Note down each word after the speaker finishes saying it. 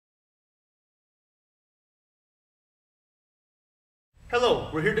Hello,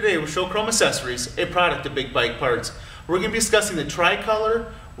 we're here today with Show Chrome Accessories, a product of Big Bike Parts. We're going to be discussing the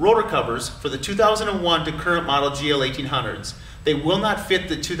tricolor rotor covers for the 2001 to current model GL1800s. They will not fit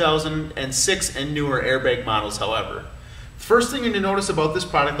the 2006 and newer airbag models, however. First thing you need to notice about this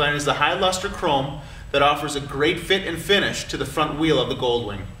product line is the high luster chrome that offers a great fit and finish to the front wheel of the Gold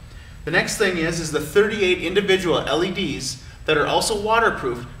Wing. The next thing is the 38 individual LEDs that are also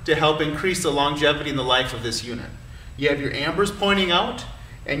waterproof to help increase the longevity and the life of this unit. You have your ambers pointing out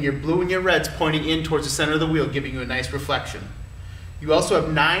and your blue and your reds pointing in towards the center of the wheel, giving you a nice reflection. You also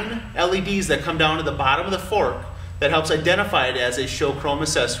have 9 LEDs that come down to the bottom of the fork that helps identify it as a Show Chrome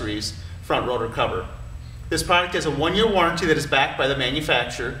Accessories front rotor cover. This product has a 1-year warranty that is backed by the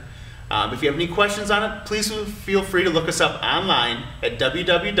manufacturer. If you have any questions on it, please feel free to look us up online at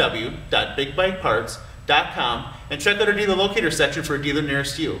www.bigbikeparts.com and check out our dealer locator section for a dealer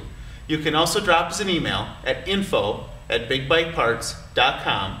nearest you. You can also drop us an email at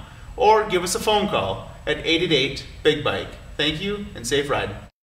info@bigbikeparts.com or give us a phone call at 888-BIG-BIKE. Thank you and safe riding.